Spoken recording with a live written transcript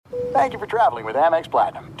Thank you for traveling with Amex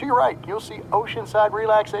Platinum. To your right, you'll see oceanside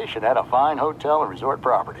relaxation at a fine hotel and resort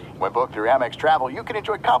property. When booked through Amex Travel, you can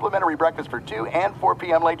enjoy complimentary breakfast for 2 and 4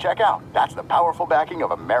 p.m. late checkout. That's the powerful backing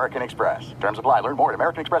of American Express. Terms apply. Learn more at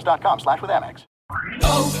americanexpress.com/withAmex.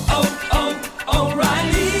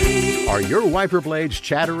 O'Reilly. Are your wiper blades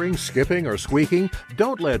chattering, skipping, or squeaking?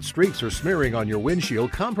 Don't let streaks or smearing on your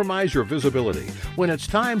windshield compromise your visibility. When it's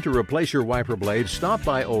time to replace your wiper blades, stop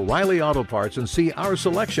by O'Reilly Auto Parts and see our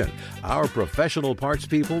selection. Our professional parts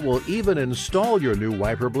people will even install your new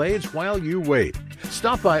wiper blades while you wait.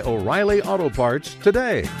 Stop by O'Reilly Auto Parts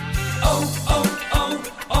today.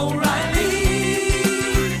 O'Reilly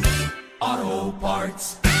Auto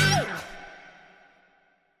Parts.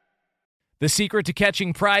 The secret to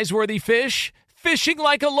catching prize-worthy fish? Fishing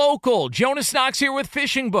like a local. Jonas Knox here with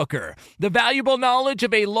Fishing Booker. The valuable knowledge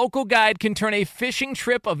of a local guide can turn a fishing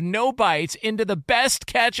trip of no bites into the best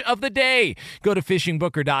catch of the day. Go to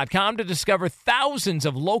fishingbooker.com to discover thousands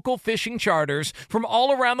of local fishing charters from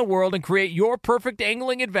all around the world and create your perfect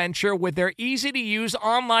angling adventure with their easy-to-use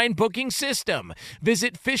online booking system.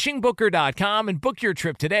 Visit fishingbooker.com and book your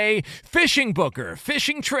trip today. Fishing Booker.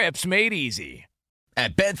 Fishing trips made easy.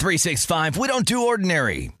 At Bet365, we don't do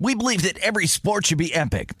ordinary. We believe that every sport should be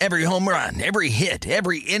epic. Every home run, every hit,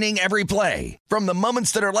 every inning, every play. From the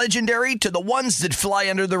moments that are legendary to the ones that fly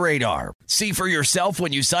under the radar. See for yourself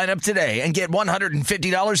when you sign up today and get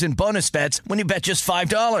 $150 in bonus bets when you bet just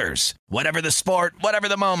 $5. Whatever the sport, whatever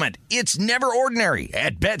the moment, it's never ordinary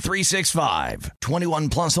at Bet365. 21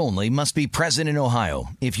 plus only. Must be present in Ohio.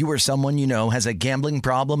 If you or someone you know has a gambling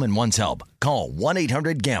problem and wants help, call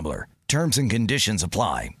 1-800-GAMBLER. Terms and conditions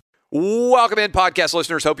apply. Welcome in, podcast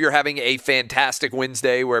listeners. Hope you're having a fantastic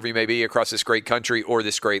Wednesday wherever you may be across this great country or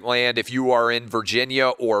this great land. If you are in Virginia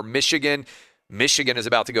or Michigan, Michigan is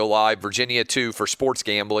about to go live. Virginia, too, for sports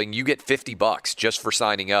gambling. You get $50 just for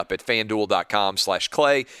signing up at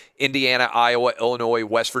FanDuel.com/Clay. Indiana, Iowa, Illinois,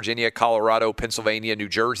 West Virginia, Colorado, Pennsylvania, New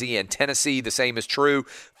Jersey, and Tennessee. The same is true.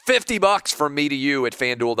 $50 from me to you at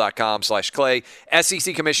FanDuel.com/Clay.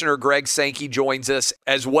 SEC Commissioner Greg Sankey joins us,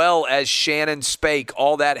 as well as Shannon Spake.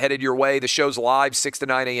 All that headed your way. The show's live 6 to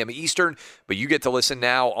 9 a.m. Eastern, but you get to listen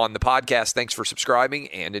now on the podcast. Thanks for subscribing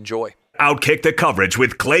and enjoy. Outkick the coverage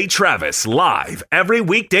with Clay Travis live every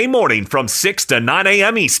weekday morning from 6 to 9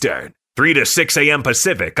 a.m. Eastern, 3 to 6 a.m.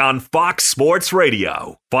 Pacific on Fox Sports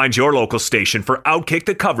Radio. Find your local station for Outkick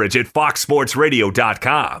the coverage at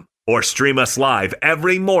foxsportsradio.com. Or stream us live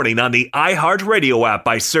every morning on the iHeartRadio app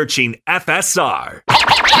by searching FSR. Now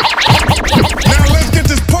let's get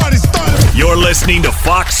this party started. You're listening to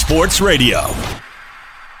Fox Sports Radio.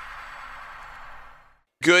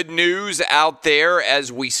 Good news out there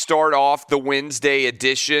as we start off the Wednesday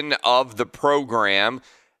edition of the program.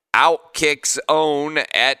 Outkick's own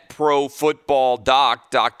at Pro Football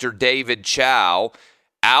Doc, Dr. David Chao,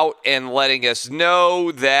 out and letting us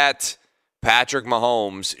know that Patrick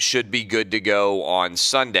Mahomes should be good to go on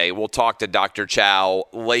Sunday. We'll talk to Dr. Chao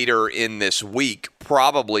later in this week,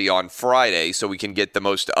 probably on Friday, so we can get the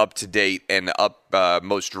most up-to-date and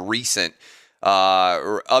most recent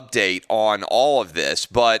update on all of this.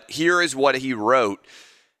 But here is what he wrote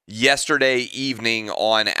yesterday evening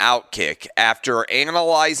on Outkick. After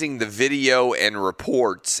analyzing the video and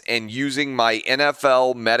reports and using my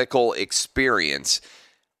NFL medical experience,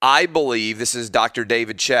 I believe, this is Dr.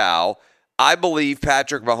 David Chao, I believe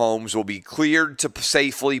Patrick Mahomes will be cleared to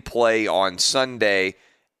safely play on Sunday,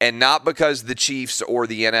 and not because the Chiefs or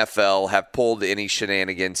the NFL have pulled any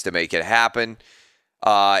shenanigans to make it happen.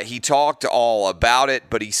 He talked all about it,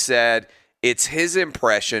 but he said it's his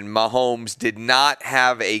impression Mahomes did not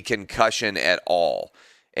have a concussion at all.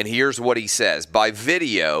 And here's what he says. By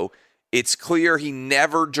video, it's clear he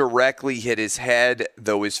never directly hit his head,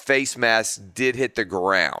 though his face mask did hit the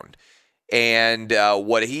ground. And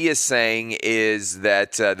what he is saying is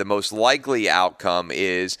that the most likely outcome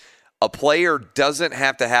is a player doesn't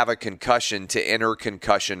have to have a concussion to enter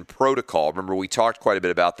concussion protocol. Remember, we talked quite a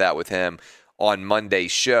bit about that with him on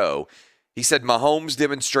Monday's show. He said Mahomes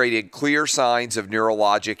demonstrated clear signs of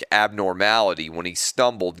neurologic abnormality when he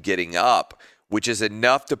stumbled getting up, which is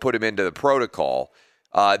enough to put him into the protocol.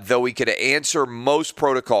 Though he could answer most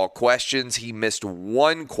protocol questions, he missed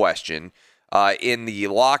one question in the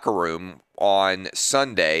locker room on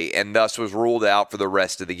Sunday and thus was ruled out for the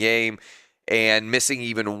rest of the game. And missing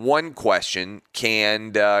even one question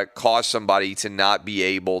can cause somebody to not be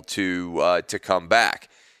able to come back.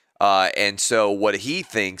 And so what he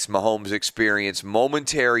thinks, Mahomes experienced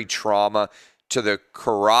momentary trauma to the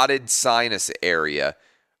carotid sinus area.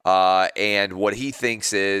 And what he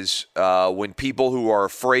thinks is when people who are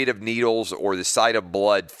afraid of needles or the sight of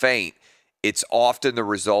blood faint, it's often the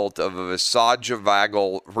result of a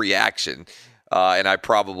vasovagal reaction. And I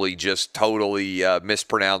probably just totally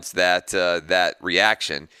mispronounced that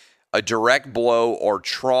reaction. A direct blow or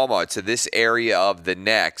trauma to this area of the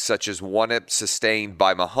neck, such as one sustained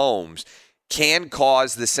by Mahomes, can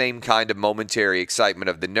cause the same kind of momentary excitement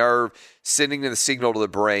of the nerve, sending the signal to the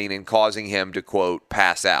brain and causing him to, quote,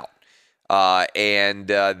 pass out. And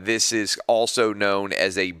this is also known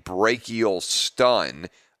as a brachial stun,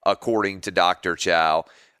 according to Dr. Chow.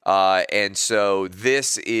 And so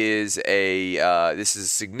this is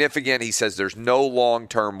significant. He says there's no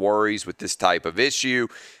long-term worries with this type of issue,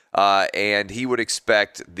 and he would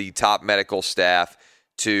expect the top medical staff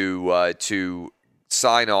to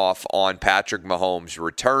sign off on Patrick Mahomes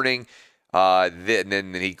returning.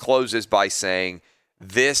 Then he closes by saying,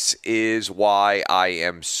 "This is why I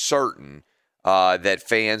am certain that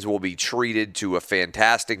fans will be treated to a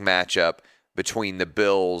fantastic matchup between the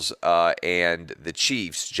Bills and the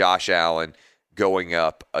Chiefs." Josh Allen going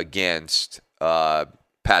up against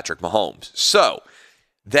Patrick Mahomes. So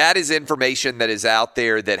that is information that is out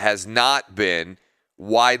there that has not been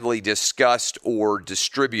widely discussed or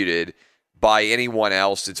distributed by anyone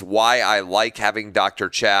else. It's why I like having Dr.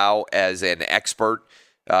 Chow as an expert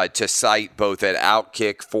to cite both at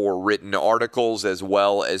Outkick for written articles as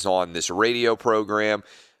well as on this radio program.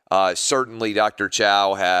 Certainly, Dr.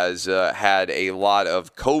 Chow has had a lot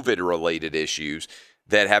of COVID-related issues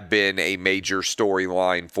that have been a major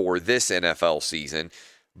storyline for this NFL season.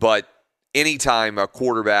 But anytime a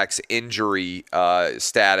quarterback's injury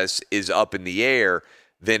status is up in the air,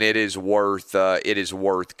 then it is worth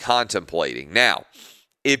contemplating. Now,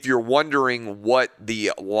 if you're wondering what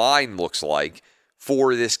the line looks like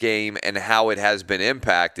for this game and how it has been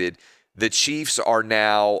impacted, the Chiefs are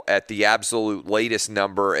now at the absolute latest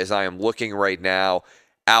number, as I am looking right now,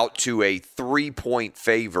 out to a 3-point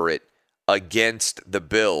favorite against the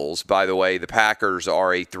Bills. By the way, the Packers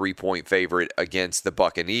are a 3-point favorite against the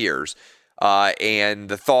Buccaneers. And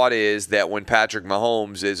the thought is that when Patrick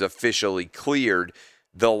Mahomes is officially cleared,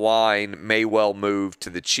 the line may well move to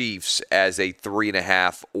the Chiefs as a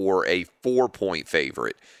 3.5 or a 4-point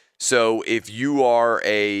favorite. So if you are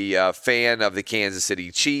a fan of the Kansas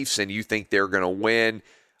City Chiefs and you think they're going to win,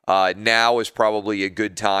 now is probably a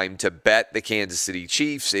good time to bet the Kansas City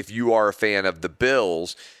Chiefs. If you are a fan of the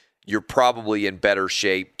Bills, you're probably in better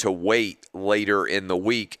shape to wait later in the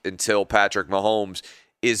week until Patrick Mahomes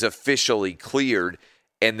is officially cleared,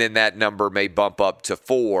 and then that number may bump up to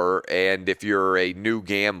 4. And if you're a new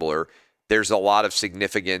gambler, there's a lot of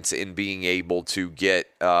significance in being able to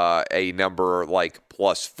get a number like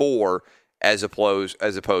 +4 as opposed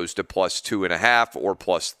to +2.5 or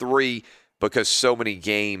 +3, because so many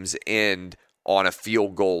games end on a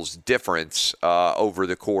field goals difference over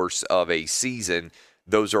the course of a season.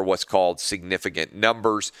 Those are what's called significant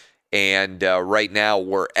numbers. And right now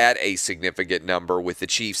we're at a significant number with the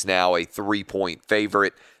Chiefs now a 3-point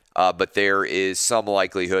favorite, but there is some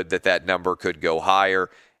likelihood that that number could go higher.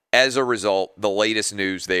 As a result, the latest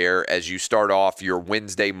news there, as you start off your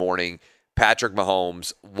Wednesday morning, Patrick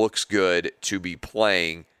Mahomes looks good to be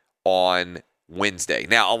playing on Wednesday.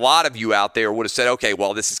 Now, a lot of you out there would have said, okay,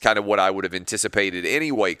 well, this is kind of what I would have anticipated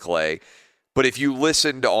anyway, Clay. But if you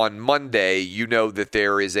listened on Monday, you know that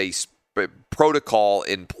there is a protocol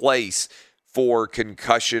in place for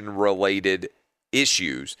concussion-related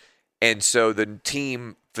issues. And so the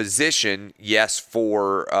team physician, yes,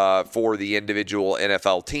 for the individual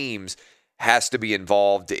NFL teams, has to be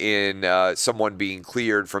involved in someone being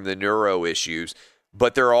cleared from the neuro issues.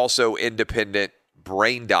 But there are also independent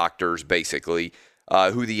brain doctors, basically,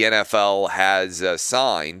 who the NFL has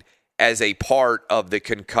signed as a part of the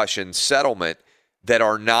concussion settlement that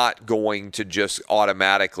are not going to just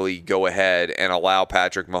automatically go ahead and allow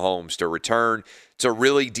Patrick Mahomes to return. It's a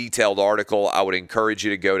really detailed article. I would encourage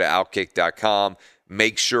you to go to Outkick.com.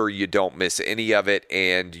 Make sure you don't miss any of it,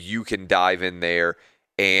 and you can dive in there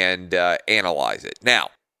and analyze it. Now,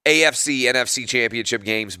 AFC, NFC championship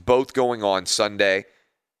games, both going on Sunday.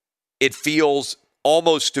 It feels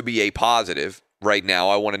almost to be a positive right now.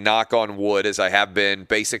 I want to knock on wood, as I have been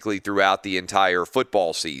basically throughout the entire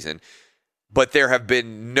football season. But there have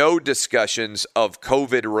been no discussions of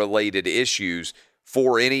COVID-related issues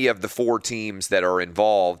for any of the 4 teams that are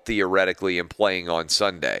involved theoretically in playing on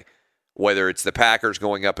Sunday, whether it's the Packers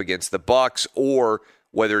going up against the Bucs or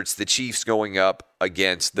whether it's the Chiefs going up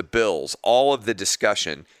against the Bills. All of the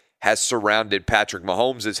discussion has surrounded Patrick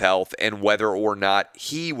Mahomes' health and whether or not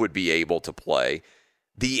he would be able to play.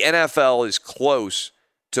 The NFL is close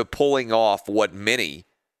to pulling off what many,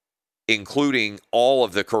 including all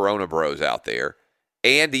of the Corona bros out there,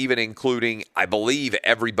 and even including, I believe,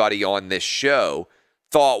 everybody on this show,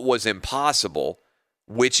 thought was impossible,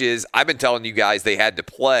 which is I've been telling you guys they had to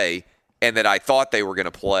play and that I thought they were going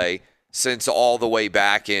to play since all the way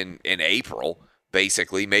back in April,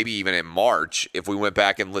 basically, maybe even in March, if we went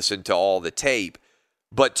back and listened to all the tape.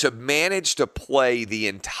 But to manage to play the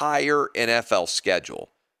entire NFL schedule,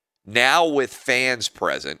 now with fans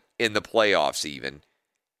present in the playoffs even,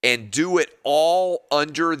 and do it all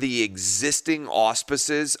under the existing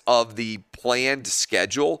auspices of the planned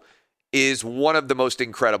schedule is one of the most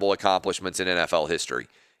incredible accomplishments in NFL history.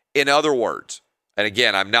 In other words, and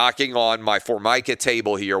again, I'm knocking on my Formica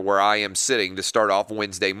table here where I am sitting to start off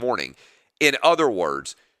Wednesday morning. In other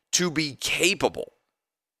words, to be capable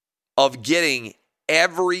of getting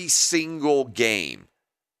every single game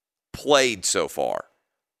played so far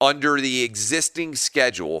under the existing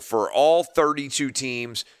schedule for all 32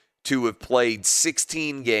 teams to have played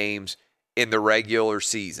 16 games in the regular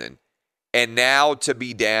season, and now to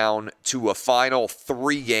be down to a final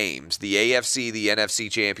 3 games, the AFC, the NFC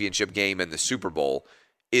Championship game, and the Super Bowl,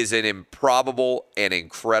 is an improbable and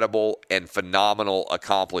incredible and phenomenal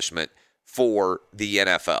accomplishment for the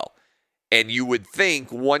NFL. And you would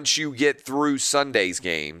think once you get through Sunday's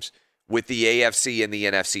games with the AFC and the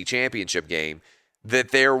NFC Championship game,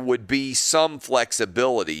 that there would be some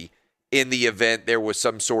flexibility in the event there was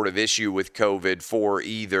some sort of issue with COVID for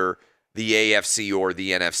either the AFC or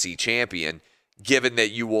the NFC champion, given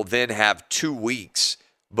that you will then have 2 weeks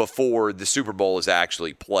before the Super Bowl is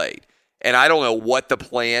actually played. And I don't know what the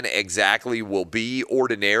plan exactly will be.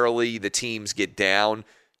 Ordinarily, the teams get down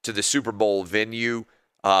to the Super Bowl venue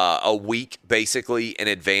a week, basically, in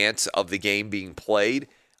advance of the game being played.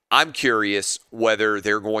 I'm curious whether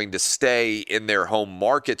they're going to stay in their home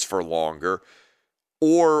markets for longer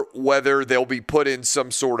or whether they'll be put in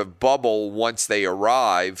some sort of bubble once they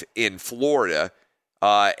arrive in Florida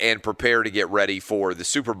and prepare to get ready for the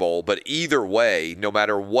Super Bowl. But either way, no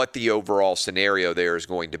matter what the overall scenario there is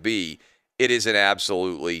going to be, it is an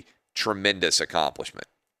absolutely tremendous accomplishment.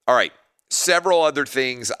 All right, several other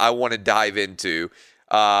things I want to dive into.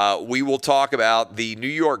 We will talk about the New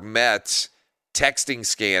York Mets texting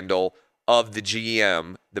scandal of the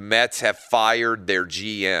GM. The Mets have fired their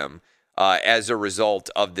GM as a result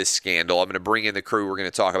of this scandal. I'm going to bring in the crew. We're going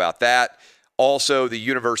to talk about that. Also, the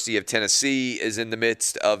University of Tennessee is in the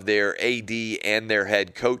midst of their AD and their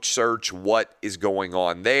head coach search. What is going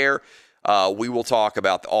on there? We will talk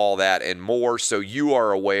about all that and more, so you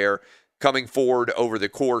are aware. Coming forward over the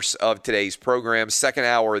course of today's program, second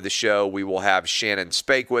hour of the show, we will have Shannon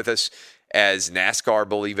Spake with us as NASCAR,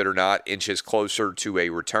 believe it or not, inches closer to a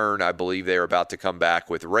return. I believe they're about to come back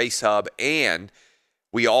with Race Hub, and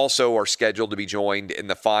we also are scheduled to be joined in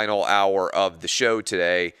the final hour of the show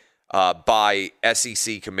today by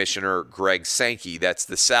SEC Commissioner Greg Sankey. That's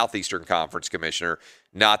the Southeastern Conference Commissioner,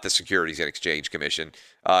 not the Securities and Exchange Commission,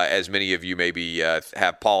 as many of you maybe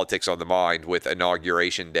have politics on the mind with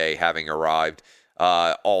Inauguration Day having arrived,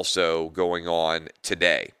 also going on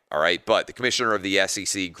today. All right, but the Commissioner of the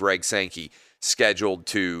SEC, Greg Sankey, scheduled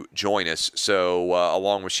to join us. So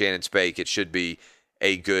along with Shannon Spake, it should be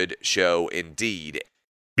a good show indeed.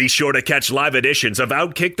 Be sure to catch live editions of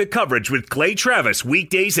Outkick the Coverage with Clay Travis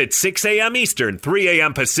weekdays at 6 a.m. Eastern, 3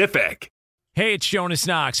 a.m. Pacific. Hey, it's Jonas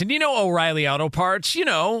Knox, and you know O'Reilly Auto Parts. You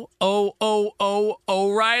know,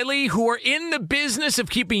 O'Reilly, who are in the business of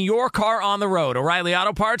keeping your car on the road. O'Reilly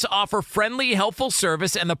Auto Parts offer friendly, helpful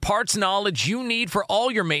service and the parts knowledge you need for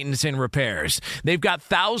all your maintenance and repairs. They've got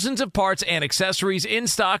thousands of parts and accessories in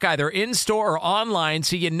stock, either in-store or online,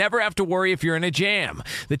 so you never have to worry if you're in a jam.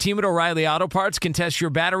 The team at O'Reilly Auto Parts can test your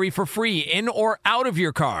battery for free in or out of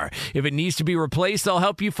your car. If it needs to be replaced, they'll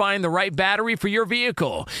help you find the right battery for your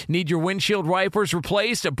vehicle. Need your windshield wipers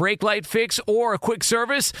replaced, a brake light fix, or a quick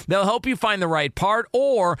service? They'll help you find the right part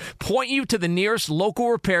or point you to the nearest local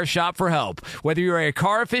repair shop for help. Whether you're a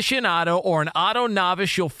car aficionado or an auto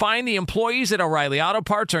novice, you'll find the employees at O'Reilly Auto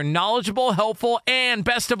Parts are knowledgeable, helpful, and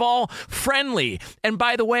best of all, friendly. And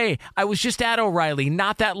by the way, I was just at O'Reilly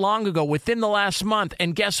not that long ago, within the last month,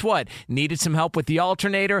 and guess what? Needed some help with the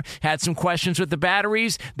alternator, had some questions with the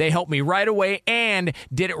batteries. They helped me right away and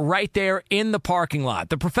did it right there in the parking lot.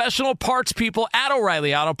 The professional parts people at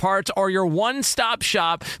O'Reilly Auto Parts are your one-stop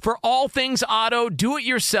shop for all things auto,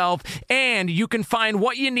 do-it-yourself, and you can find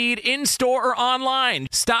what you need in-store or online.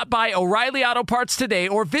 Stop by O'Reilly Auto Parts today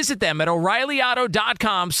or visit them at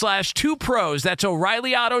O'ReillyAuto.com/2pros. That's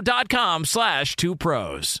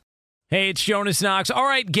O'ReillyAuto.com/2pros. Hey, it's Jonas Knox. All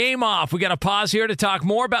right, game off. We got to pause here to talk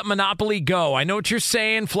more about Monopoly Go. I know what you're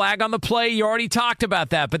saying, flag on the play. You already talked about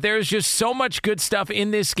that, but there's just so much good stuff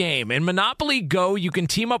in this game. In Monopoly Go, you can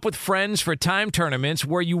team up with friends for time tournaments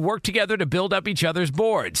where you work together to build up each other's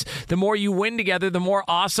boards. The more you win together, the more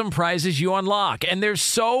awesome prizes you unlock. And there's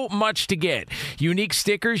so much to get. Unique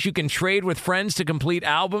stickers you can trade with friends to complete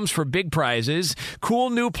albums for big prizes, cool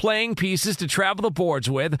new playing pieces to travel the boards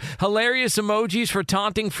with, hilarious emojis for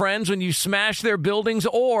taunting friends when you smash their buildings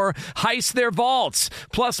or heist their vaults.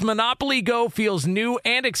 Plus, Monopoly Go feels new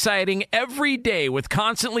and exciting every day with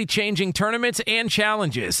constantly changing tournaments and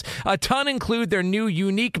challenges. A ton include their new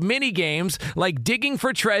unique mini games like digging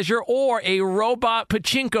for treasure or a robot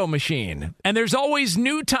pachinko machine. And there's always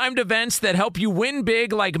new timed events that help you win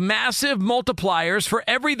big, like massive multipliers for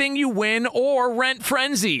everything you win or rent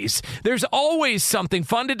frenzies. There's always something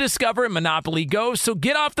fun to discover in Monopoly Go, so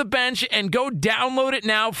get off the bench and go download it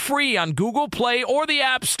now free on Google Play or the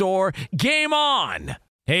App Store. Game on!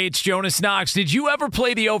 Hey, it's Jonas Knox. Did you ever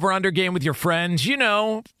play the over-under game with your friends? You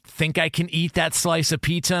know, think I can eat that slice of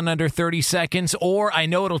pizza in under 30 seconds, or I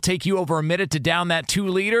know it'll take you over a minute to down that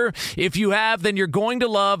 2-liter? If you have, then you're going to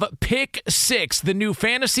love Pick 6, the new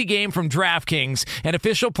fantasy game from DraftKings, an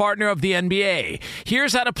official partner of the NBA.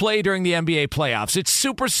 Here's how to play during the NBA playoffs. It's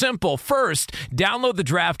super simple. First, download the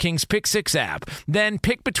DraftKings Pick 6 app. Then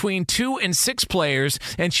pick between 2 and 6 players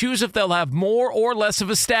and choose if they'll have more or less of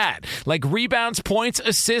a stat, like rebounds, points,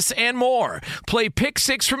 assists, and more. Play Pick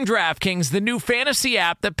 6 from DraftKings, the new fantasy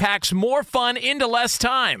app that packs more fun into less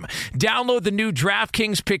time. Download the new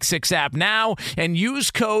DraftKings Pick 6 app now and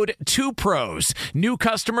use code 2pros. New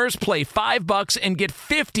customers play $5 and get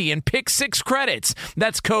 50 in Pick 6 credits.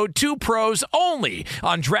 That's code 2pros only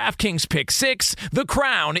on DraftKings Pick 6. The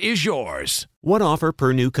crown is yours. One offer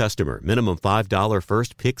per new customer. Minimum $5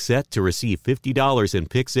 first pick set to receive $50 in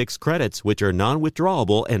Pick 6 credits, which are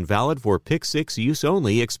non-withdrawable and valid for Pick 6 use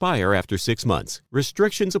only. Expire after 6 months.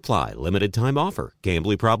 Restrictions apply. Limited time offer.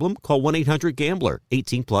 Gambling problem? Call 1-800-GAMBLER.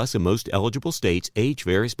 18 plus in most eligible states. Age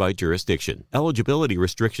varies by jurisdiction. Eligibility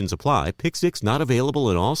restrictions apply. Pick 6 not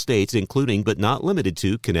available in all states, including but not limited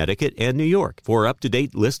to Connecticut and New York. For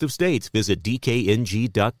up-to-date list of states, visit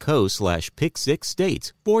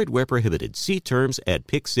dkng.co/pick6states. Void where prohibited. See terms at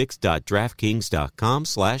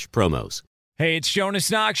pick6.draftkings.com/promos. Hey, it's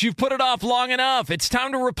Jonas Knox. You've put it off long enough. It's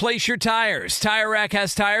time to replace your tires. Tire Rack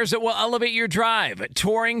has tires that will elevate your drive.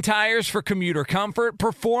 Touring tires for commuter comfort,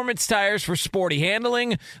 performance tires for sporty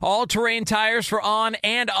handling, all-terrain tires for on-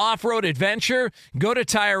 and off-road adventure. Go to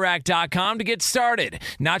TireRack.com to get started.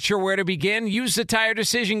 Not sure where to begin? Use the Tire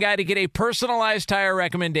Decision Guide to get a personalized tire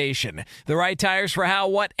recommendation. The right tires for how,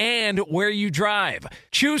 what, and where you drive.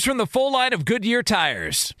 Choose from the full line of Goodyear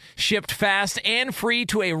tires. Shipped fast and free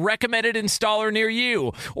to a recommended installer near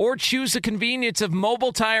you, or choose the convenience of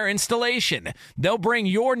mobile tire installation. They'll bring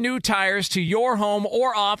your new tires to your home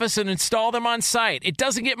or office and install them on site. It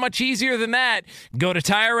doesn't get much easier than that. Go to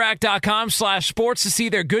TireRack.com/sports to see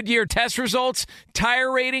their Goodyear test results,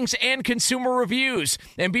 tire ratings, and consumer reviews.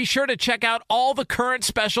 And be sure to check out all the current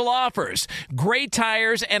special offers. Great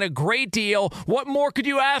tires and a great deal. What more could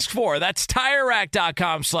you ask for? That's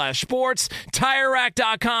TireRack.com/sports.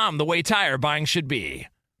 TireRack.com, the way tire buying should be.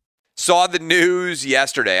 Saw the news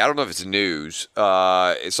yesterday. I don't know if it's news.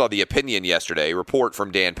 Saw the opinion yesterday, report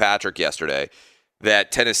from Dan Patrick yesterday,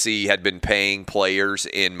 that Tennessee had been paying players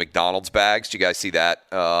in McDonald's bags. Did you guys see that?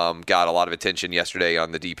 Got a lot of attention yesterday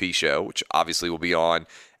on the DP show, which obviously will be on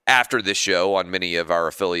after this show on many of our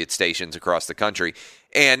affiliate stations across the country.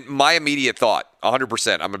 And my immediate thought,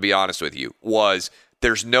 100%, I'm going to be honest with you, was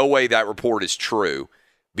there's no way that report is true,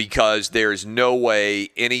 because there's no way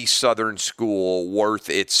any Southern school worth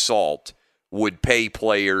its salt would pay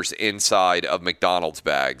players inside of McDonald's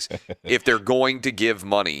bags if they're going to give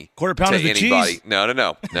money quarter pound to of the anybody. Cheese?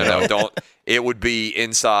 No, don't. It would be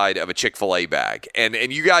inside of a Chick-fil-A bag.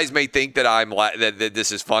 And you guys may think that that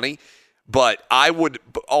this is funny, but I would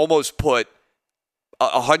almost put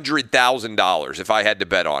 $100,000 if I had to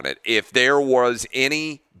bet on it. If there was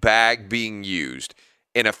any bag being used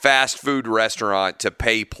in a fast food restaurant to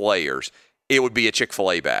pay players, it would be a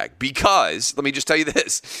Chick-fil-A bag. Because, let me just tell you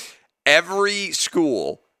this, every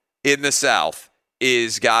school in the South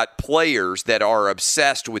is got players that are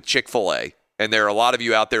obsessed with Chick-fil-A. And there are a lot of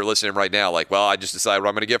you out there listening right now like, well, I just decided what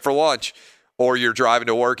I'm going to get for lunch. Or you're driving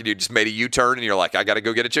to work and you just made a U-turn and you're like, I got to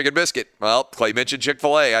go get a chicken biscuit. Well, Clay mentioned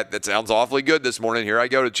Chick-fil-A. That sounds awfully good this morning. Here I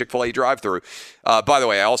go to Chick-fil-A drive-thru. By the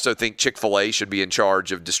way, I also think Chick-fil-A should be in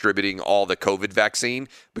charge of distributing all the COVID vaccine,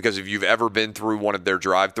 because if you've ever been through one of their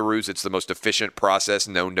drive-thrus, it's the most efficient process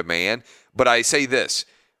known to man. But I say this,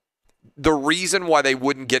 The reason why they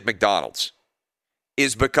wouldn't get McDonald's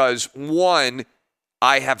is because, one,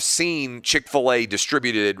 I have seen Chick-fil-A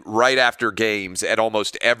distributed right after games at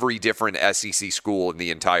almost every different SEC school in the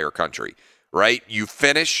entire country, right? You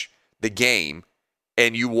finish the game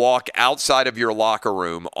and you walk outside of your locker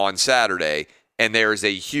room on Saturday, and there's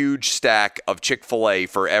a huge stack of Chick-fil-A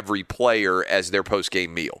for every player as their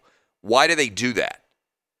post-game meal. Why do they do that?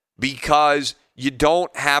 Because you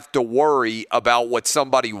don't have to worry about what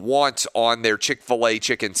somebody wants on their Chick-fil-A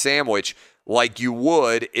chicken sandwich like you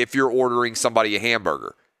would if you're ordering somebody a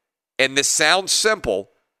hamburger. And this sounds simple,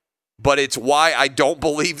 but it's why I don't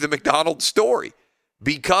believe the McDonald's story.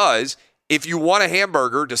 Because if you want a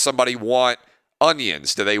hamburger, does somebody want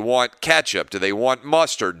onions? Do they want ketchup? Do they want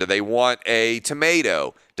mustard? Do they want a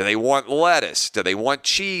tomato? Do they want lettuce? Do they want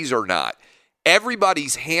cheese or not?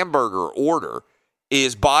 Everybody's hamburger order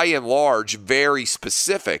is by and large very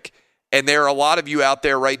specific. And there are a lot of you out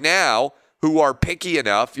there right now who are picky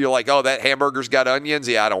enough. You're like, oh, that hamburger's got onions?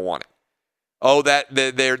 Yeah, I don't want it. Oh,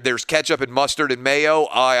 there's ketchup and mustard and mayo?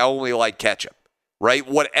 I only like ketchup, right?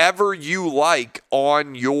 Whatever you like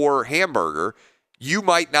on your hamburger, you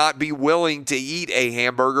might not be willing to eat a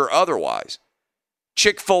hamburger otherwise.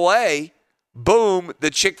 Chick-fil-A, boom, the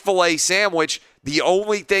Chick-fil-A sandwich, the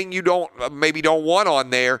only thing you don't want on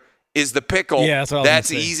there is the pickle. Yeah,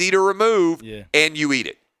 that's easy to remove, and you eat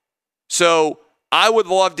it. So I would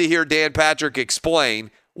love to hear Dan Patrick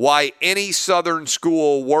explain why any Southern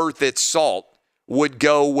school worth its salt would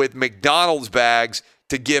go with McDonald's bags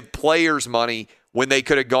to give players money when they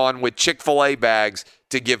could have gone with Chick-fil-A bags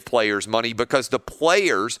to give players money, because the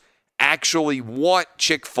players actually want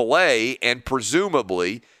Chick-fil-A, and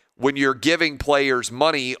presumably when you're giving players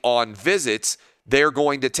money on visits, they're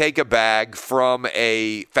going to take a bag from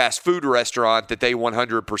a fast food restaurant that they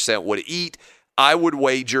 100% would eat. I would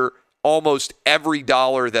wager almost every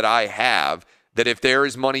dollar that I have that if there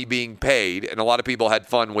is money being paid, and a lot of people had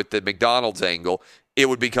fun with the McDonald's angle, it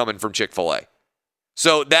would be coming from Chick-fil-A.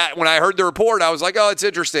 So that when I heard the report, I was like, oh, it's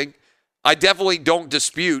interesting. I definitely don't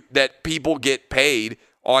dispute that people get paid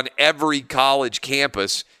on every college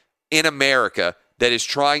campus in America that is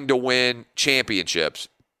trying to win championships.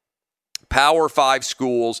 Power 5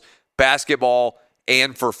 schools, basketball,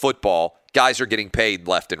 and for football, guys are getting paid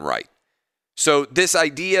left and right. So this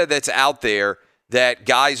idea that's out there that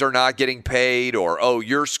guys are not getting paid, or, oh,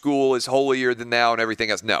 your school is holier than thou and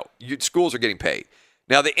everything else. No, schools are getting paid.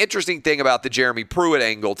 Now, the interesting thing about the Jeremy Pruitt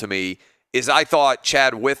angle to me is I thought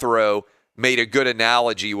Chad Withrow made a good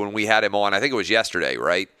analogy when we had him on. I think it was yesterday,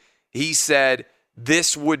 right? He said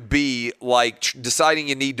this would be like deciding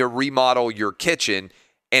you need to remodel your kitchen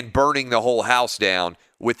and burning the whole house down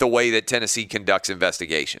with the way that Tennessee conducts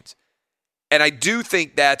investigations. And I do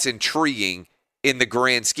think that's intriguing in the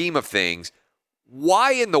grand scheme of things.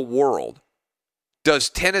 Why in the world does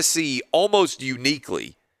Tennessee almost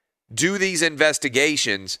uniquely do these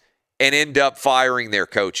investigations and end up firing their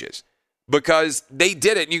coaches? Because they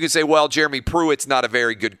did it, and you can say, well, Jeremy Pruitt's not a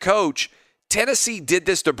very good coach. Tennessee did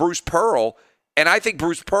this to Bruce Pearl, and I think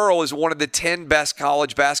Bruce Pearl is one of the 10 best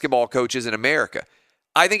college basketball coaches in America.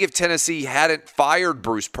 I think if Tennessee hadn't fired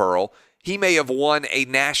Bruce Pearl, he may have won a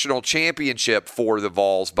national championship for the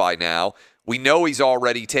Vols by now. We know he's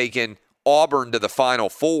already taken Auburn to the Final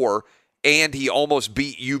Four, and he almost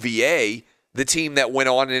beat UVA, the team that went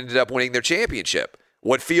on and ended up winning their championship.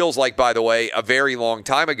 What feels like, by the way, a very long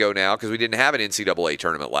time ago now, because we didn't have an NCAA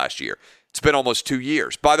tournament last year. It's been almost 2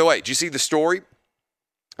 years. By the way, did you see the story?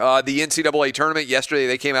 The NCAA tournament, yesterday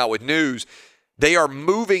they came out with news. They are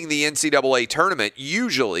moving the NCAA tournament.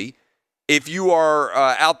 Usually, if you are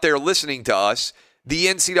out there listening to us, the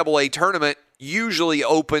NCAA tournament usually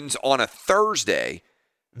opens on a Thursday.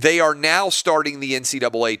 They are now starting the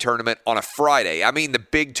NCAA tournament on a Friday. I mean the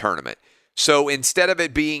big tournament. So instead of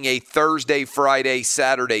it being a Thursday, Friday,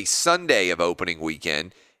 Saturday, Sunday of opening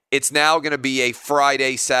weekend, it's now going to be a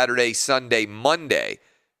Friday, Saturday, Sunday, Monday.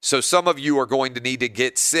 So some of you are going to need to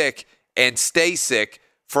get sick and stay sick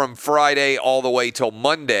from Friday all the way till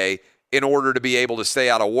Monday in order to be able to stay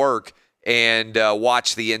out of work and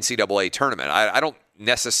watch the NCAA tournament. I don't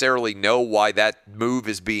necessarily know why that move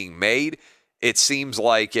is being made. It seems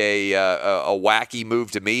like a wacky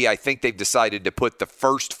move to me. I think they've decided to put the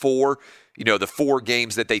first four, the 4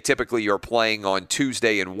 games that they typically are playing on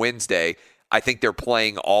Tuesday and Wednesday. I think they're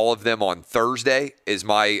playing all of them on Thursday, is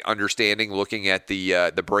my understanding looking at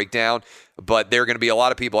the breakdown. But there are going to be a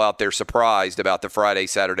lot of people out there surprised about the Friday,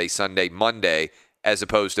 Saturday, Sunday, Monday, as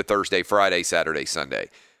opposed to Thursday, Friday, Saturday, Sunday.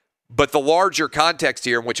 But the larger context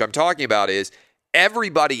here in which I'm talking about is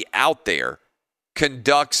everybody out there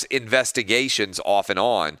conducts investigations off and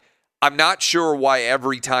on. I'm not sure why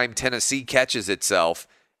every time Tennessee catches itself,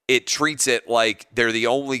 it treats it like they're the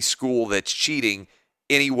only school that's cheating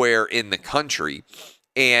anywhere in the country.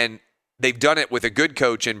 And they've done it with a good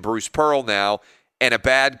coach in Bruce Pearl now and a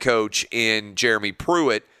bad coach in Jeremy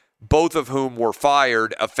Pruitt, both of whom were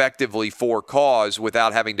fired effectively for cause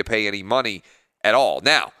without having to pay any money at all.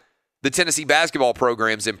 Now, the Tennessee basketball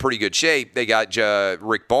program's in pretty good shape. They got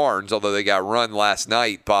Rick Barnes, although they got run last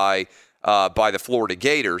night by the Florida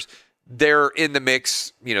Gators. They're in the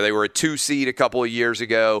mix. You know, they were a 2 seed a couple of years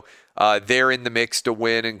ago. They're in the mix to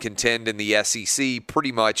win and contend in the SEC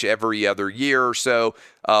pretty much every other year or so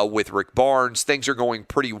with Rick Barnes. Things are going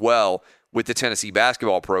pretty well with the Tennessee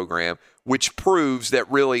basketball program, which proves that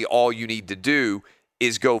really all you need to do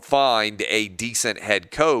is go find a decent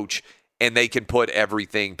head coach and they can put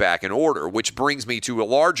everything back in order, which brings me to a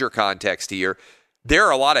larger context here. There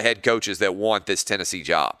are a lot of head coaches that want this Tennessee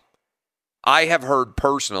job. I have heard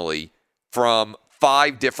personally from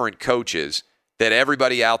 5 different coaches that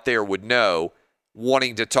everybody out there would know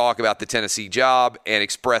wanting to talk about the Tennessee job and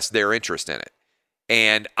express their interest in it.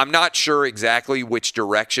 And I'm not sure exactly which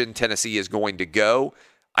direction Tennessee is going to go.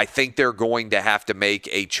 I think they're going to have to make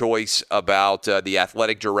a choice about the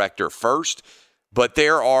athletic director first. But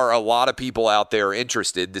there are a lot of people out there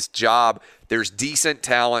interested. This job, there's decent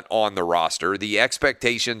talent on the roster. The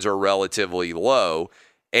expectations are relatively low.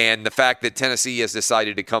 And the fact that Tennessee has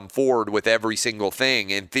decided to come forward with every single thing,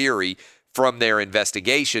 in theory, from their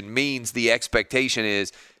investigation means the expectation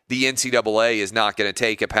is the NCAA is not going to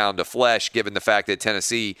take a pound of flesh, given the fact that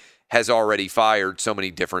Tennessee has already fired so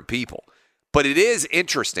many different people. But it is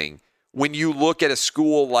interesting when you look at a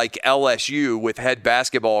school like LSU with head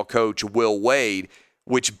basketball coach Will Wade,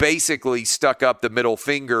 which basically stuck up the middle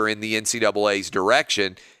finger in the NCAA's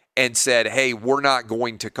direction and said, hey, we're not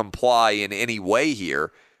going to comply in any way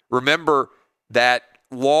here. Remember that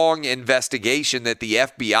long investigation that the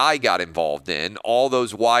FBI got involved in, all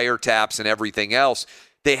those wiretaps and everything else.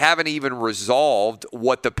 They haven't even resolved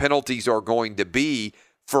what the penalties are going to be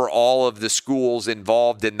for all of the schools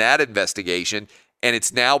involved in that investigation. And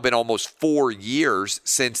it's now been almost 4 years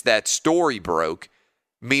since that story broke.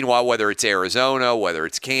 Meanwhile, whether it's Arizona, whether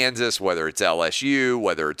it's Kansas, whether it's LSU,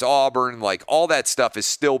 whether it's Auburn, like all that stuff is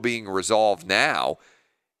still being resolved now.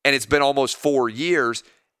 And it's been almost 4 years.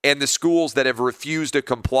 And the schools that have refused to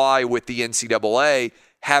comply with the NCAA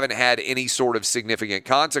haven't had any sort of significant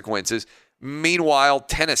consequences. Meanwhile,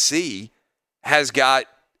 Tennessee has got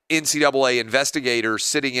NCAA investigators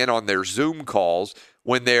sitting in on their Zoom calls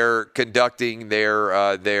when they're conducting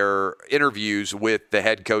their interviews with the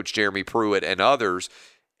head coach, Jeremy Pruitt, and others.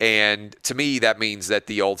 And to me, that means that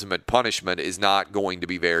the ultimate punishment is not going to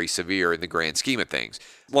be very severe in the grand scheme of things.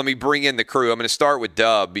 Let me bring in the crew. I'm going to start with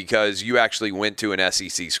Dub because you actually went to an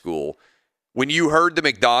SEC school. When you heard the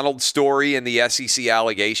McDonald's story and the SEC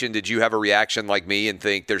allegation, did you have a reaction like me and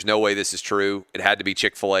think there's no way this is true? It had to be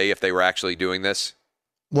Chick-fil-A if they were actually doing this?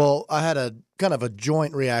 Well, I had a kind of a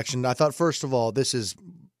joint reaction. I thought, first of all, this is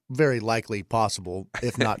very likely possible,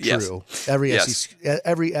 if not Yes. true. Every Yes.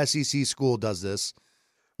 every SEC school does this.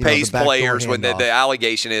 Pays players when the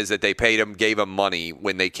allegation is that they paid them, gave them money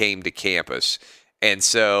when they came to campus. And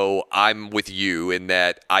so I'm with you in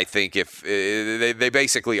that I think if they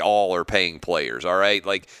basically all are paying players, all right?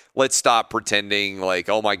 Like, let's stop pretending like,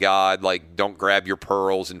 oh, my God, like, don't grab your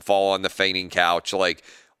pearls and fall on the fainting couch. Like,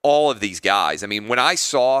 all of these guys. I mean, when I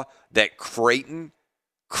saw that Creighton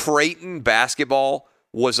basketball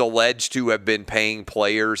was alleged to have been paying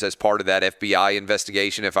players as part of that FBI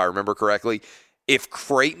investigation, if I remember correctly, if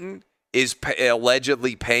Creighton is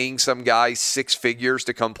allegedly paying some guy 6 figures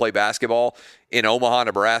to come play basketball in Omaha,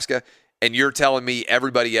 Nebraska, and you're telling me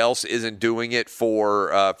everybody else isn't doing it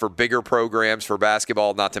for bigger programs for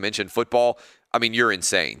basketball, not to mention football, I mean, you're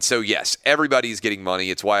insane. So, yes, everybody's getting money.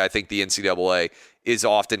 It's why I think the NCAA is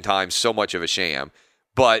oftentimes so much of a sham.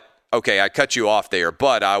 But, okay, I cut you off there,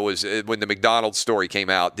 but when the McDonald's story came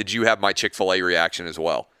out, did you have my Chick-fil-A reaction as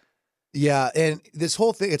well? Yeah, and this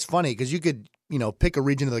whole thing, it's funny because you could, pick a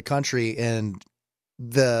region of the country and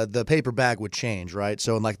the paper bag would change, right?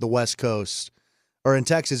 So in like the West Coast or in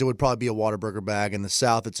Texas, it would probably be a Whataburger bag. In the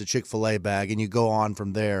South, it's a Chick-fil-A bag, and you go on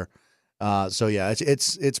from there. So yeah,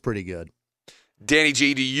 it's pretty good. Danny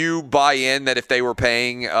G, do you buy in that if they were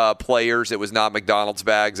paying players, it was not McDonald's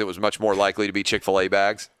bags, it was much more likely to be Chick-fil-A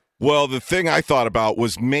bags? Well, the thing I thought about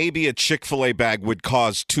was maybe a Chick-fil-A bag would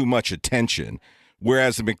cause too much attention,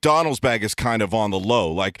 whereas the McDonald's bag is kind of on the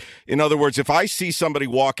low. Like, in other words, if I see somebody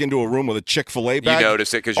walk into a room with a Chick-fil-A bag, you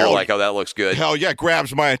notice it because you're like, oh, that looks good. Hell yeah,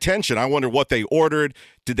 grabs my attention. I wonder what they ordered.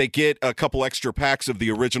 Did they get a couple extra packs of the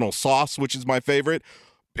original sauce, which is my favorite?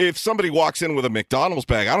 if somebody walks in with a McDonald's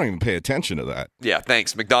bag, I don't even pay attention to that. Yeah,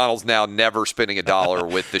 thanks. McDonald's now never spending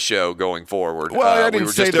 $1 with the show going forward. Well, I didn't we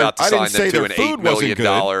were say just about to sign them to an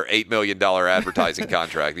 $8 million advertising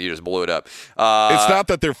contract. You just blew it up. It's not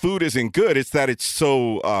that their food isn't good. It's that it's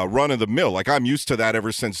so run-of-the-mill. Like, I'm used to that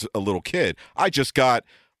ever since a little kid. I just got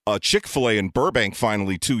a Chick-fil-A in Burbank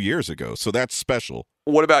finally 2 years ago, so that's special.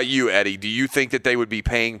 What about you, Eddie? Do you think that they would be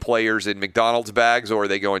paying players in McDonald's bags, or are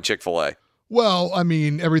they going Chick-fil-A? Well, I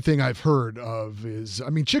mean, everything I've heard of is,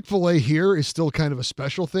 Chick-fil-A here is still kind of a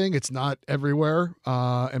special thing. It's not everywhere.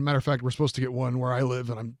 And matter of fact, we're supposed to get one where I live,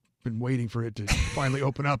 and I've been waiting for it to finally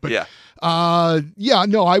open up. But I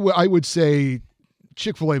would say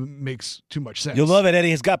Chick-fil-A makes too much sense. You'll love it,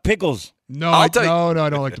 Eddie. It's got pickles. No, I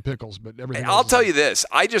don't like the pickles, but everything else. I'll tell you this: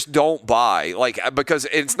 I just don't buy because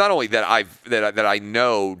it's not only that I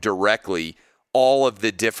know directly all of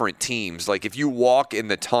the different teams. Like if you walk in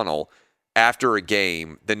the tunnel after a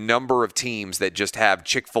game, the number of teams that just have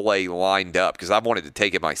Chick-fil-A lined up, because I've wanted to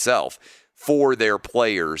take it myself, for their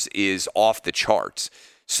players is off the charts.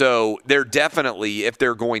 So they're definitely, if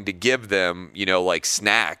they're going to give them, like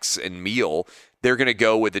snacks and meal, they're going to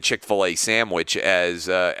go with the Chick-fil-A sandwich as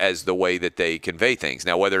the way that they convey things.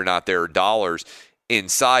 Now, whether or not there are dollars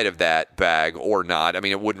inside of that bag or not,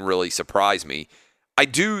 it wouldn't really surprise me. I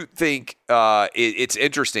do think it's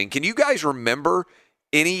interesting. Can you guys remember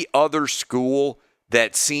any other school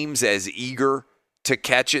that seems as eager to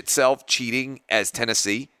catch itself cheating as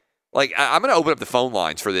Tennessee? Like, I'm going to open up the phone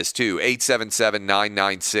lines for this, too,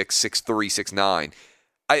 877-996-6369.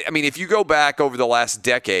 If you go back over the last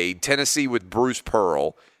decade, Tennessee with Bruce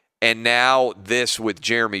Pearl, and now this with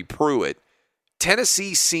Jeremy Pruitt,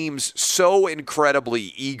 Tennessee seems so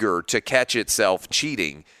incredibly eager to catch itself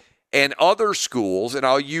cheating. And other schools, and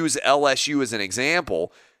I'll use LSU as an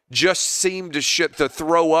example, just seem to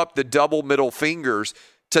throw up the double middle fingers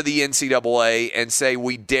to the NCAA and say,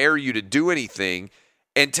 we dare you to do anything.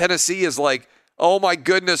 And Tennessee is like, oh my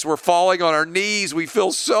goodness, we're falling on our knees. We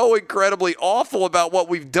feel so incredibly awful about what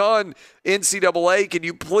we've done. NCAA, can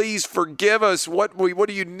you please forgive us? What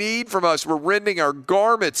do you need from us? We're rending our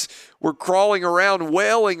garments. We're crawling around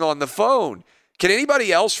wailing on the phone. Can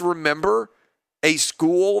anybody else remember a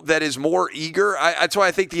school that is more eager? That's why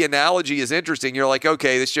I think the analogy is interesting. You're like,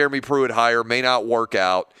 okay, this Jeremy Pruitt hire may not work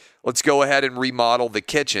out. Let's go ahead and remodel the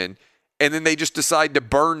kitchen. And then they just decide to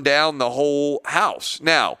burn down the whole house.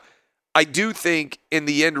 Now, I do think in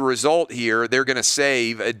the end result here, they're going to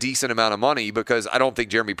save a decent amount of money because I don't think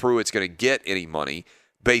Jeremy Pruitt's going to get any money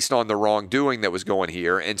based on the wrongdoing that was going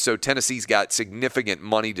here. And so Tennessee's got significant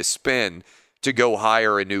money to spend to go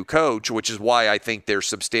hire a new coach, which is why I think there's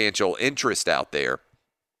substantial interest out there.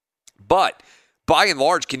 But by and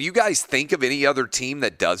large, can you guys think of any other team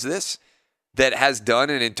that does this, that has done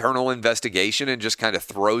an internal investigation and just kind of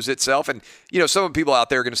throws itself? And, some people out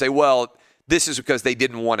there are going to say, well, this is because they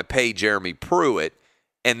didn't want to pay Jeremy Pruitt,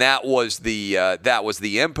 and that was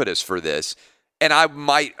the impetus for this. And I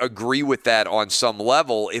might agree with that on some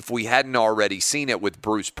level if we hadn't already seen it with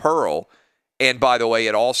Bruce Pearl. And by the way,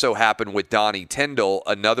 it also happened with Donnie Tyndall,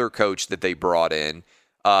 another coach that they brought in.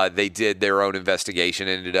 They did their own investigation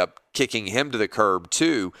and ended up kicking him to the curb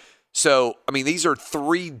too. So, these are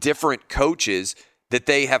 3 different coaches that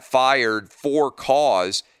they have fired for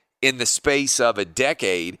cause in the space of a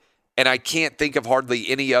decade. And I can't think of hardly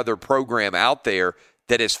any other program out there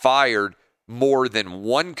that has fired more than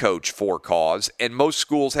one coach for cause. And most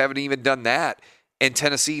schools haven't even done that. And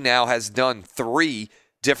Tennessee now has done 3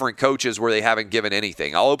 different coaches where they haven't given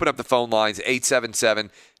anything. I'll open up the phone lines,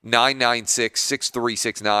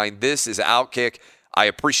 877-996-6369. This is Outkick. I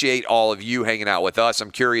appreciate all of you hanging out with us.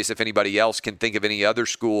 I'm curious if anybody else can think of any other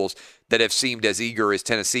schools that have seemed as eager as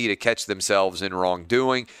Tennessee to catch themselves in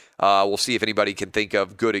wrongdoing. We'll see if anybody can think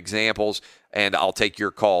of good examples, and I'll take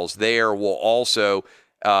your calls there. We'll also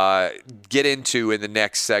get into, in the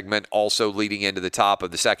next segment, also leading into the top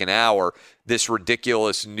of the second hour, this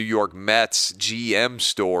ridiculous New York Mets GM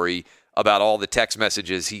story about all the text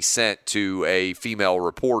messages he sent to a female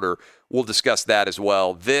reporter. We'll discuss that as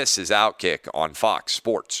well. This is Outkick on Fox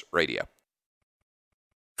Sports Radio.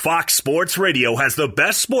 Fox Sports Radio has the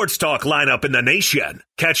best sports talk lineup in the nation.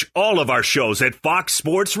 Catch all of our shows at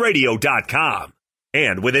foxsportsradio.com.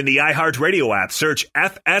 And within the iHeartRadio app, search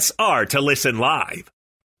FSR to listen live.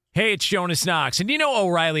 Hey, it's Jonas Knox, and you know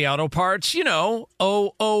O'Reilly Auto Parts. You know,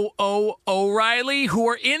 O'Reilly, who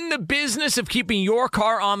are in the business of keeping your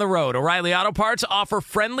car on the road. O'Reilly Auto Parts offer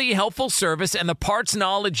friendly, helpful service and the parts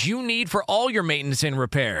knowledge you need for all your maintenance and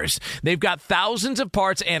repairs. They've got thousands of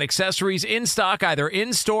parts and accessories in stock, either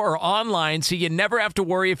in-store or online, so you never have to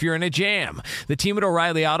worry if you're in a jam. The team at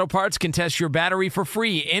O'Reilly Auto Parts can test your battery for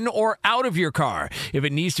free in or out of your car. If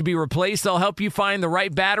it needs to be replaced, they'll help you find the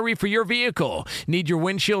right battery for your vehicle. Need your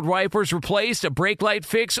windshield wipers replaced, a brake light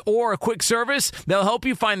fix, or a quick service? They'll help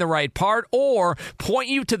you find the right part or point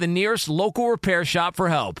you to the nearest local repair shop for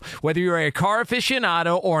help. Whether you're a car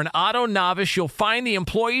aficionado or an auto novice, you'll find the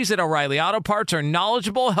employees at O'Reilly Auto Parts are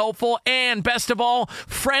knowledgeable, helpful, and best of all,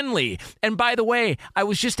 friendly. And by the way, I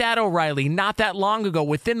was just at O'Reilly not that long ago,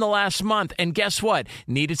 within the last month, and guess what?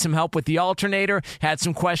 Needed some help with the alternator, had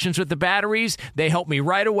some questions with the batteries. They helped me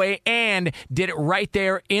right away and did it right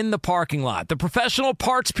there in the parking lot. The professional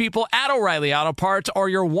parts people at O'Reilly Auto Parts are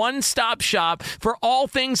your one-stop shop for all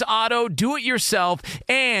things auto, do-it-yourself,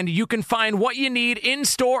 and you can find what you need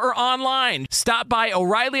in-store or online. Stop by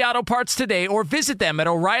O'Reilly Auto Parts today or visit them at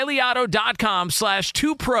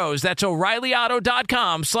O'ReillyAuto.com/2pros. That's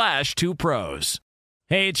O'ReillyAuto.com/2pros.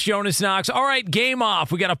 Hey, it's Jonas Knox. All right, game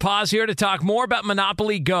off. We got to pause here to talk more about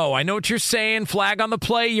Monopoly Go. I know what you're saying. Flag on the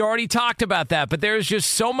play. You already talked about that, but there's just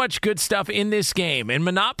so much good stuff in this game. In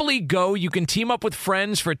Monopoly Go, you can team up with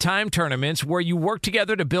friends for time tournaments where you work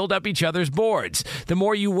together to build up each other's boards. The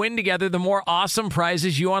more you win together, the more awesome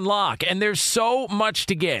prizes you unlock. And there's so much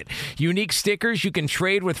to get. Unique stickers you can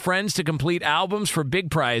trade with friends to complete albums for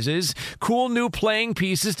big prizes. Cool new playing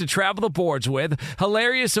pieces to travel the boards with.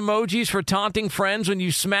 Hilarious emojis for taunting friends when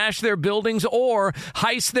you smash their buildings or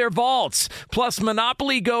heist their vaults. Plus,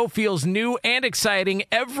 Monopoly Go feels new and exciting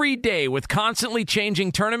every day with constantly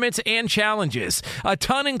changing tournaments and challenges. A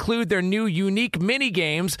ton include their new unique mini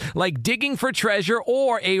games like digging for treasure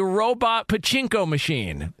or a robot pachinko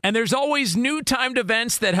machine. And there's always new timed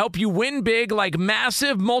events that help you win big, like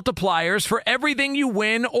massive multipliers for everything you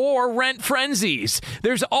win or rent frenzies.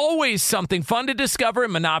 There's always something fun to discover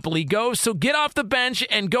in Monopoly Go, so get off the bench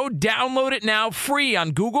and go download it now free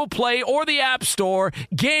on Google Play or the App Store.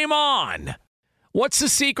 Game on! What's the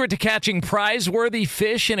secret to catching prize-worthy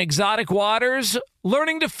fish in exotic waters?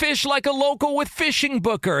 Learning to fish like a local with Fishing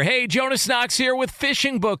Booker. Hey, Jonas Knox here with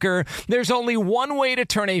Fishing Booker. There's only one way to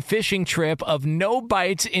turn a fishing trip of no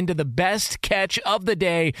bites into the best catch of the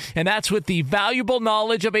day, and that's with the valuable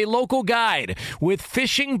knowledge of a local guide. With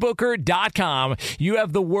FishingBooker.com, you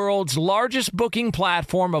have the world's largest booking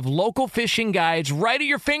platform of local fishing guides right at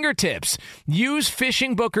your fingertips. Use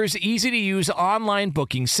Fishing Booker's easy-to-use online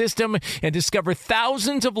booking system and discover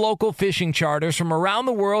thousands of local fishing charters from around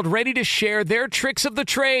the world ready to share their tricks of the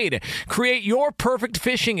trade. Create your perfect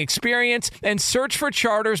fishing experience and search for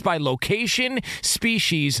charters by location,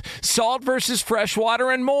 species, salt versus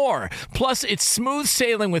freshwater, and more. Plus, it's smooth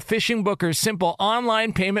sailing with Fishing Booker's simple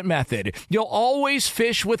online payment method. You'll always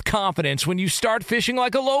fish with confidence when you start fishing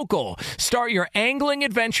like a local. Start your angling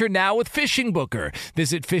adventure now with Fishing Booker.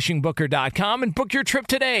 Visit FishingBooker.com and book your trip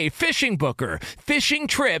today. Fishing Booker. Fishing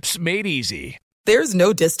trips made easy. There's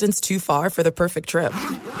no distance too far for the perfect trip.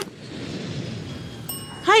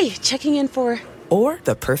 Hi, checking in for... Or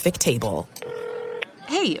the perfect table.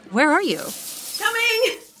 Hey, where are you?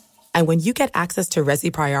 Coming! And when you get access to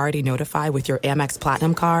Resi Priority Notify with your Amex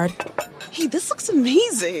Platinum card... Hey, this looks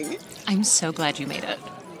amazing. I'm so glad you made it.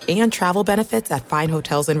 And travel benefits at fine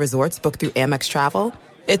hotels and resorts booked through Amex Travel,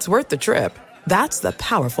 it's worth the trip. That's the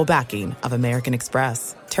powerful backing of American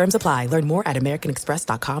Express. Terms apply. Learn more at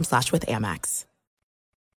americanexpress.com/withAmex.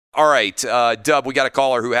 All right, Dub, we got a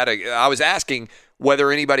caller who I was asking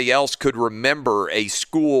whether anybody else could remember a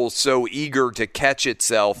school so eager to catch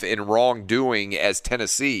itself in wrongdoing as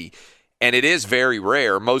Tennessee, and it is very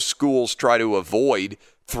rare. Most schools try to avoid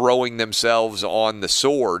throwing themselves on the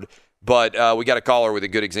sword, but we got a caller with a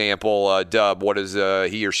good example. Dub, what does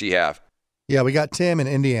he or she have? Yeah, we got Tim in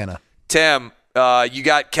Indiana. Tim, you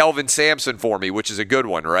got Kelvin Sampson for me, which is a good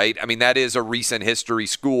one, right? I mean, that is a recent history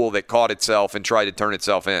school that caught itself and tried to turn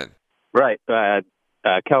itself in. Right.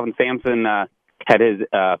 Kelvin Sampson had his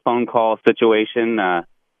phone call situation. I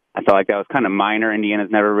felt like that was kind of minor. Indiana's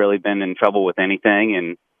never really been in trouble with anything,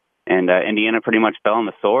 and Indiana pretty much fell on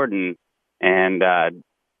the sword and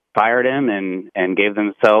fired him and gave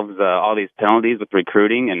themselves all these penalties with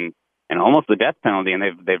recruiting and almost the death penalty, and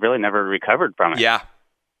they've really never recovered from it. Yeah.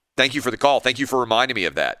 Thank you for the call. Thank you for reminding me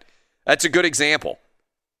of that. That's a good example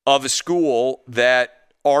of a school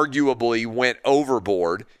that arguably went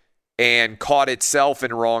overboard and caught itself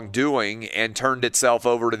in wrongdoing and turned itself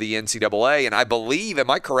over to the NCAA. And I believe,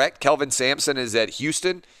 am I correct, Kelvin Sampson is at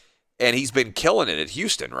Houston and he's been killing it at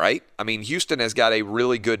Houston, right? I mean, Houston has got a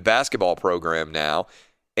really good basketball program now,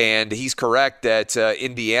 and he's correct that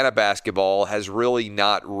Indiana basketball has really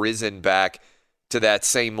not risen back to that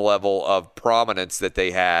same level of prominence that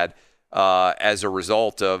they had as a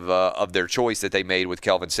result of their choice that they made with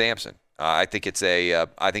Kelvin Sampson. I think it's a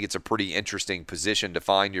pretty interesting position to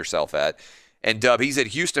find yourself at. And Dub, he's at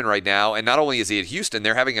Houston right now, and not only is he at Houston,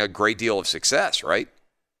 they're having a great deal of success, right?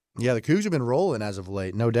 Yeah, the Cougs have been rolling as of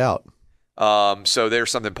late, no doubt. So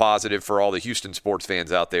there's something positive for all the Houston sports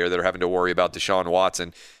fans out there that are having to worry about Deshaun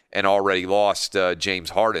Watson and already lost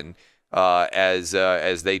James Harden as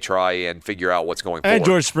they try and figure out what's going forward. And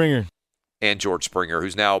George Springer. And George Springer,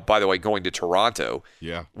 who's now, by the way, going to Toronto,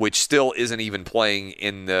 which still isn't even playing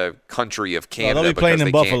in the country of Canada because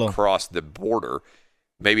they can't cross the border.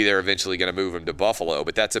 Maybe they're eventually going to move him to Buffalo,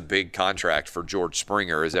 but that's a big contract for George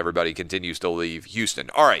Springer as everybody continues to leave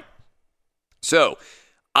Houston. All right, so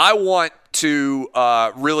I want to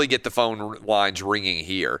really get the phone lines ringing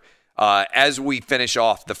here as we finish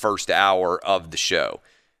off the first hour of the show.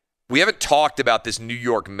 We haven't talked about this New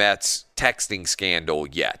York Mets texting scandal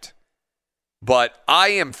yet. But I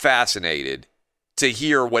am fascinated to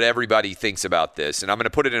hear what everybody thinks about this, and I'm going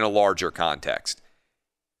to put it in a larger context.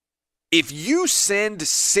 If you send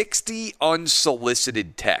 60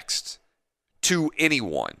 unsolicited texts to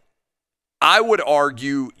anyone, I would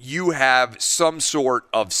argue you have some sort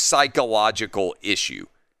of psychological issue.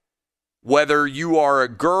 Whether you are a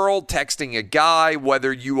girl texting a guy,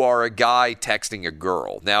 whether you are a guy texting a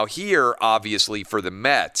girl. Now here, obviously, for the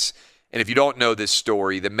Mets, and if you don't know this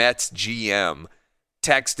story, the Mets GM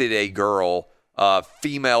texted a girl, a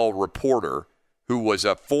female reporter, who was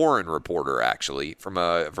a foreign reporter, actually, from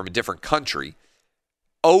a different country,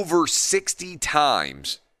 over 60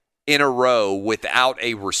 times in a row without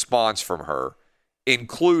a response from her,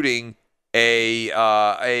 including a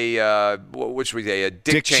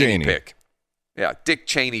Dick Cheney pick. Yeah, Dick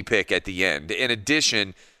Cheney pick at the end, in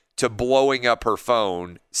addition to blowing up her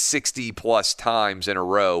phone 60-plus times in a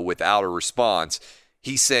row without a response.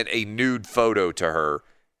 He sent a nude photo to her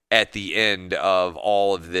at the end of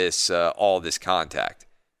all this contact.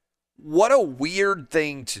 What a weird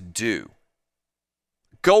thing to do.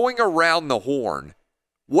 Going around the horn,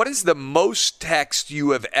 what is the most text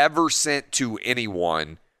you have ever sent to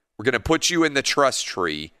anyone? We're going to put you in the trust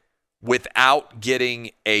tree without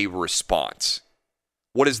getting a response.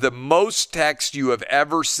 What is the most text you have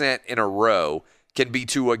ever sent in a row? Can be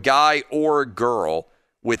to a guy or a girl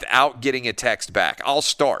without getting a text back. I'll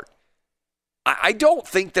start. I don't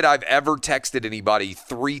think that I've ever texted anybody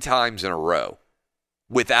 3 times in a row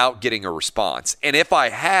without getting a response. And if I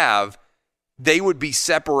have, they would be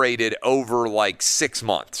separated over like 6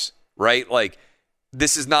 months, right? Like,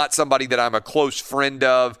 this is not somebody that I'm a close friend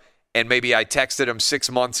of, and maybe I texted him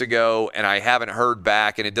 6 months ago and I haven't heard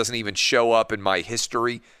back, and it doesn't even show up in my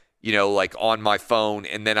history, like on my phone.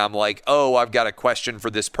 And then I'm like, oh, I've got a question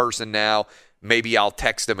for this person now. Maybe I'll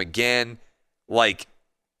text them again. Like,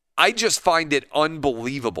 I just find it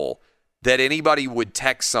unbelievable that anybody would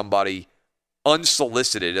text somebody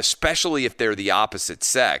unsolicited, especially if they're the opposite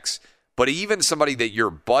sex, but even somebody that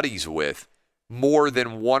you're buddies with, more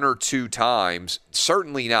than 1 or 2 times,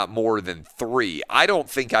 certainly not more than 3. I don't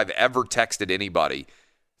think I've ever texted anybody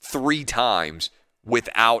 3 times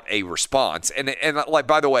without a response. And like,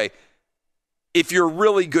 by the way, if you're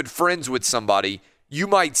really good friends with somebody, you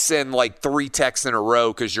might send like 3 texts in a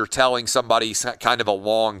row because you're telling somebody kind of a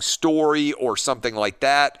long story or something like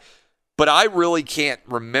that. But I really can't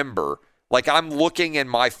remember. Like, I'm looking in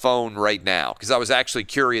my phone right now because I was actually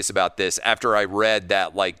curious about this after I read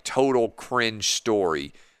that like total cringe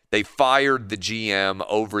story. They fired the GM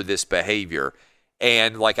over this behavior.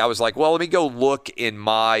 And like, I was like, well, let me go look in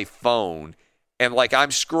my phone. And like,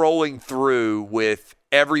 I'm scrolling through with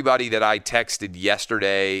everybody that I texted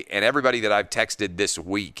yesterday and everybody that I've texted this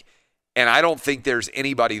week. And I don't think there's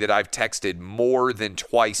anybody that I've texted more than 2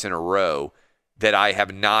 in a row that I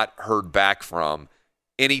have not heard back from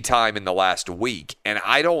anytime in the last week. And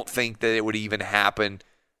I don't think that it would even happen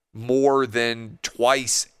more than 2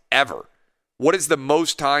 ever. What is the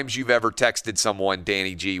most times you've ever texted someone,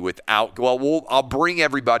 Danny G, without, I'll bring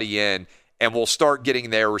everybody in and we'll start getting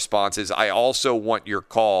their responses. I also want your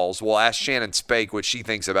calls. We'll ask Shannon Spake what she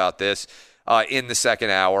thinks about this in the second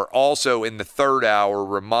hour. Also, in the third hour,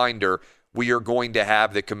 reminder, we are going to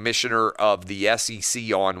have the commissioner of the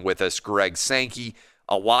SEC on with us, Greg Sankey.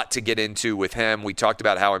 A lot to get into with him. We talked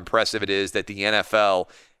about how impressive it is that the NFL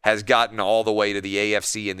has gotten all the way to the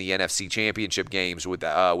AFC and the NFC championship games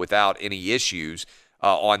without any issues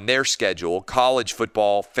on their schedule. College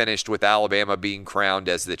football finished with Alabama being crowned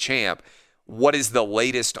as the champ. what is the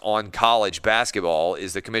latest on college basketball?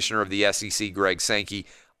 Is the commissioner of the SEC, Greg Sankey,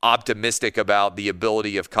 optimistic about the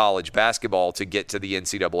ability of college basketball to get to the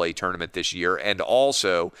NCAA tournament this year? And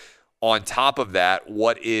also, on top of that,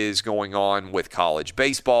 what is going on with college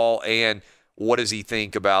baseball, and what does he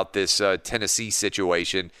think about this Tennessee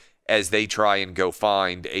situation as they try and go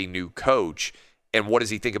find a new coach? And what does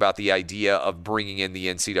he think about the idea of bringing in the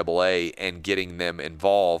NCAA and getting them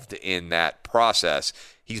involved in that process?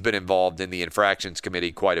 He's been involved in the infractions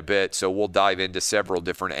committee quite a bit, so we'll dive into several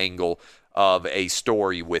different angles of a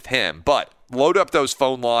story with him. But load up those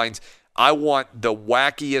phone lines. I want the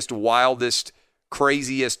wackiest, wildest,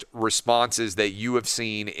 craziest responses that you have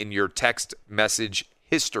seen in your text message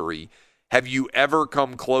history. Have you ever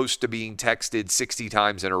come close to being texted 60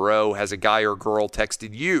 times in a row? Has a guy or girl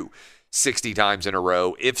texted you 60 times in a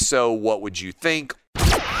row? If so, what would you think?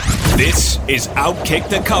 This is Outkick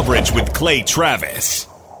the Coverage with Clay Travis.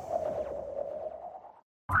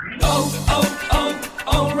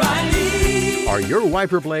 O'Reilly. Are your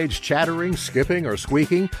wiper blades chattering, skipping, or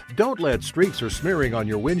squeaking? Don't let streaks or smearing on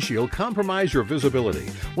your windshield compromise your visibility.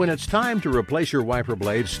 When it's time to replace your wiper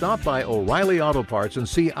blades, stop by O'Reilly Auto Parts and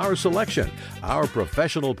see our selection. Our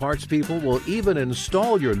professional parts people will even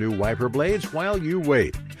install your new wiper blades while you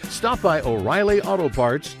wait. Stop by O'Reilly Auto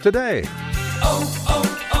Parts today.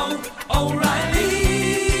 O'Reilly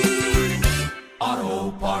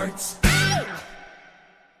Auto Parts.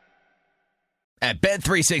 At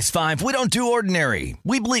Bet365, we don't do ordinary.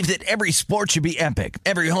 We believe that every sport should be epic.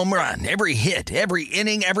 Every home run, every hit, every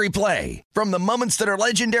inning, every play. From the moments that are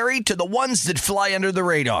legendary to the ones that fly under the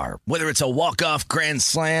radar. Whether it's a walk-off grand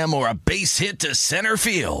slam or a base hit to center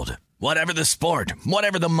field. Whatever the sport,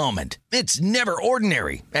 whatever the moment. It's never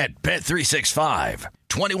ordinary at Bet365.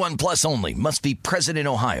 21 plus only. Must be present in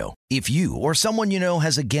Ohio. If you or someone you know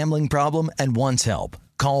has a gambling problem and wants help,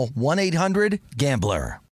 call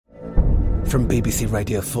 1-800-GAMBLER. From BBC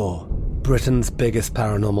Radio 4, Britain's biggest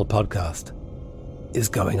paranormal podcast is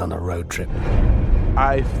going on a road trip.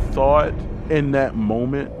 I thought in that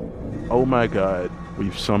moment, oh my God,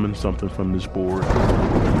 we've summoned something from this board.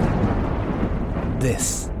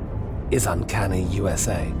 This is Uncanny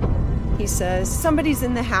USA. He says, somebody's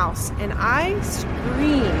in the house, and I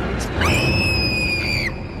screamed.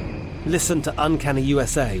 Listen to Uncanny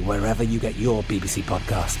USA wherever you get your BBC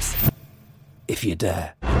podcasts, if you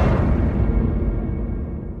dare.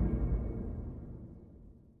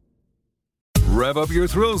 Rev up your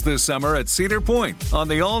thrills this summer at Cedar Point on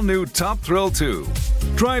the all-new Top Thrill 2.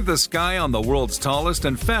 Drive the sky on the world's tallest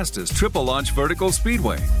and fastest triple-launch vertical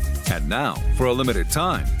speedway. And now, for a limited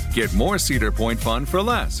time, get more Cedar Point fun for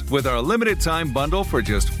less with our limited-time bundle for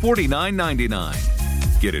just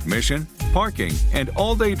 $49.99. Get admission, parking, and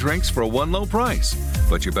all-day drinks for one low price.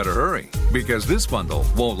 But you better hurry, because this bundle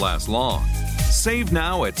won't last long. Save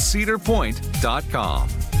now at cedarpoint.com.